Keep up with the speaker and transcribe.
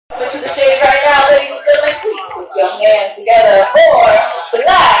To the stage right now, ladies and gentlemen, please put your hands together for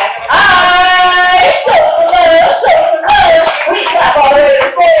Black Eyes. Show some love, show some love. We clap all the way to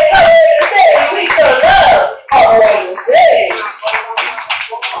the stage, all the way to the stage. We show love all the way to the stage.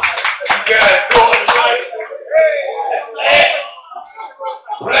 You guys doing it right? That's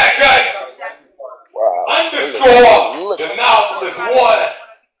Black Ice. Wow. Underscore ThaNovelist 1.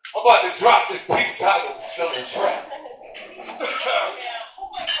 I'm about to drop this piece titled Feeling Trapped.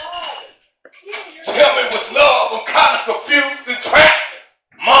 Tell me what's love, I'm kinda confused and trapped.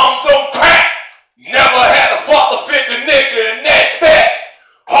 Mom's on crack, never had a father figure nigga, and that's that.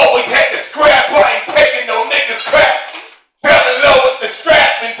 Always had to scrap, I ain't taking no niggas crap. Fell in love with the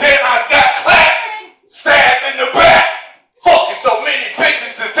strap, and then I got clapped. Stabbed in the back, fucking so many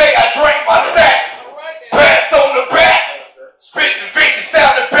bitches today I drank my sack. Bats on the back, spitting vicious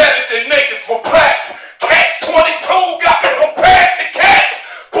sounded better than niggas for plaques. Catch 22 got me prepared to catch.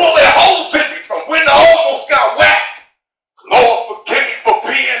 Bullet holes in me from when I almost got whacked. Lord forgive me for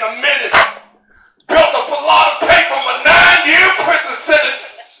being a menace. Built up a lot of pay from a 9-year prison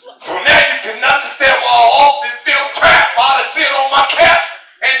sentence. So now you can understand why I often feel trapped by the shit on my cap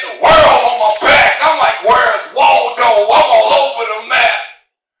and the world on my back. I'm like, where's Waldo? I'm all over the map.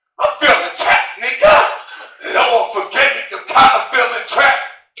 I'm feeling trapped, nigga. Lord forgive me, I'm kind of feeling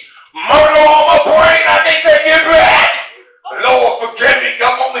trapped. Murder on my brain, I can't take it back. Lord forgive me,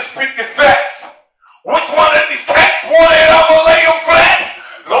 I'm only speaking facts. Which one of these cats wanted, I'ma lay them flat.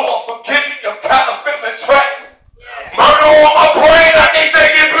 Lord forgive me, I'm kind of feeling trapped. Murder on my brain, I can't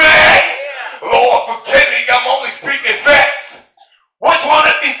take it back. Lord forgive me, I'm only speaking facts. Which one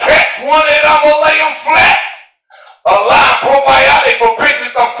of these cats wanted, I'ma lay them flat. A line probiotic for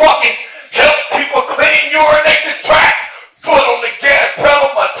bitches I'm fucking. Helps keep a clean urination tract. Foot on the gas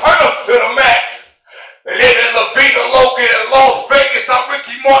pedal, my turn up to the max. Living La Vida Loca in Las Vegas. I'm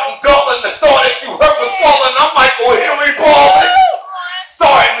Ricky Martin Dolan. The star that you heard was falling. I'm Michael Henry Baldwin.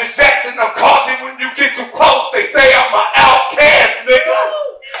 Sorry, Miss Jackson, I'm cautious when you get too close. They say I'm an outcast, nigga.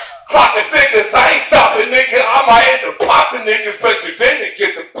 Clocking fingers, I ain't stopping, nigga. I might end up popping niggas, but you didn't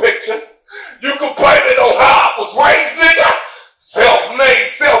get the picture. You can blame it on how I was raised, nigga. Self-made,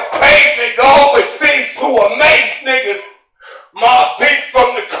 self-paid, nigga. Always seem to amaze niggas. Mob deep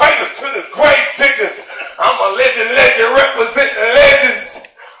from the cradle to the grave diggers. I'm a living legend representing legends.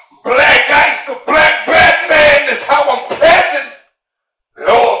 Black Ice, the Black Batman, is how I'm pledging.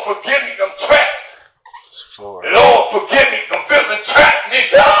 Lord forgive me, I'm trapped. Lord forgive me, I'm feeling trapped,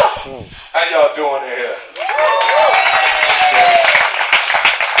 nigga. How y'all doing in here?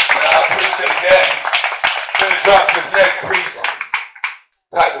 I appreciate that. Gonna drop this next piece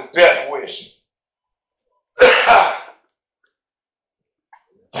titled Death Wish.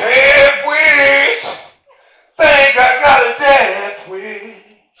 Death wish, think I got a death wish.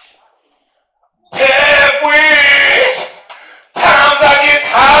 Death wish, times I get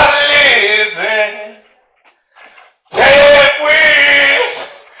tired of living. Death wish,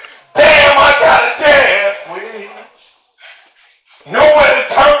 damn I got a death wish. Nowhere to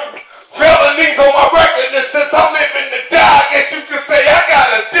turn, felonies on my record, and since I'm living to die, I guess you could say I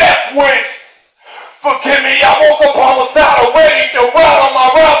got a death wish. Forgive me, I woke up homicidal, ready to ride on my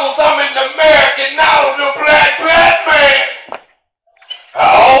rivals. I'm an American Idol, the Black Batman. I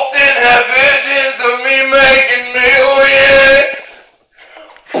often have visions of me making millions.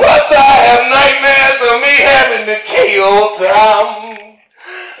 Plus I have nightmares of me having to kill some.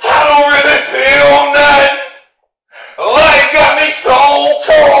 I don't really feel nothing. Life got me so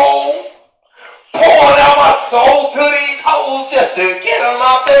cold. Pouring out my soul to these hoes just to get them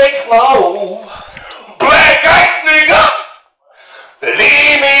off their clothes. Black Ice, nigga,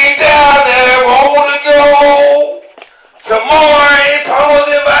 lead me down that road to go. Tomorrow ain't promised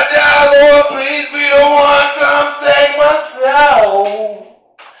if I die, Lord, please be the one, come take my soul.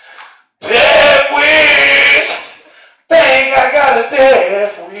 Death wish, think I got a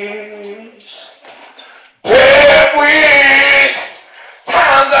death wish. Death wish,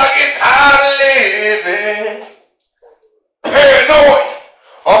 times I get tired of living. Paranoid,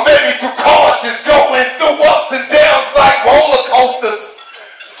 or maybe too cautious, going through ups and downs like roller coasters.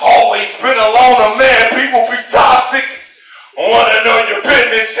 Always been a loner man, people be toxic. Wanna know your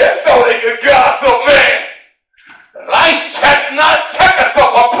business just so they can gossip, man. Life chestnut, check us up,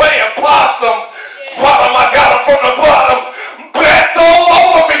 I'm playing possum. Spot 'em, I got 'em from the bottom. Bats all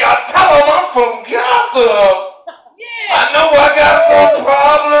over me, I tell 'em I'm from Gotham. I know I got some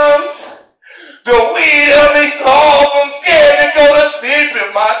problems. The weed help me solve. I'm scared to go to sleep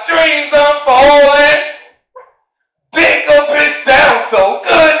if my dreams unfolding. Dick a bitch down so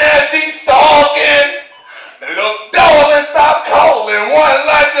good now she's stalking. Look, darling, stop calling. One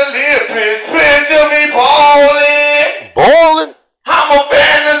life Olympics. Picture me ballin'. Ballin'? I'm a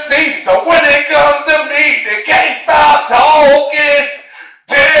fantasy, so when it comes to me, they can't stop talking.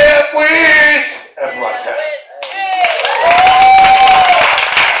 Dead wish. That's my time.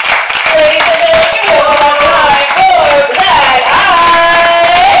 Ladies and gentlemen, give it one more time for Black Eyes.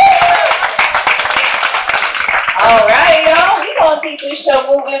 All right, y'all. We gonna keep this show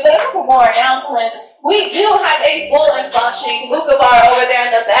moving, but a couple more announcements. We do have a full and functioning hookah bar over there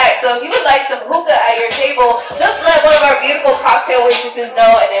in the back. So if you would like some hookah at your table, just let one of our beautiful cocktail waitresses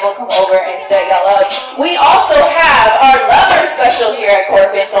know, and they will come over and set y'all up. We also have our lover special here at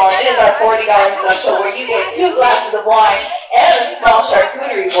Cork and Thorn. It is our $40 special where you get 2 glasses of wine and a small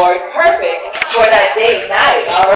charcuterie board, perfect for that date night. All right.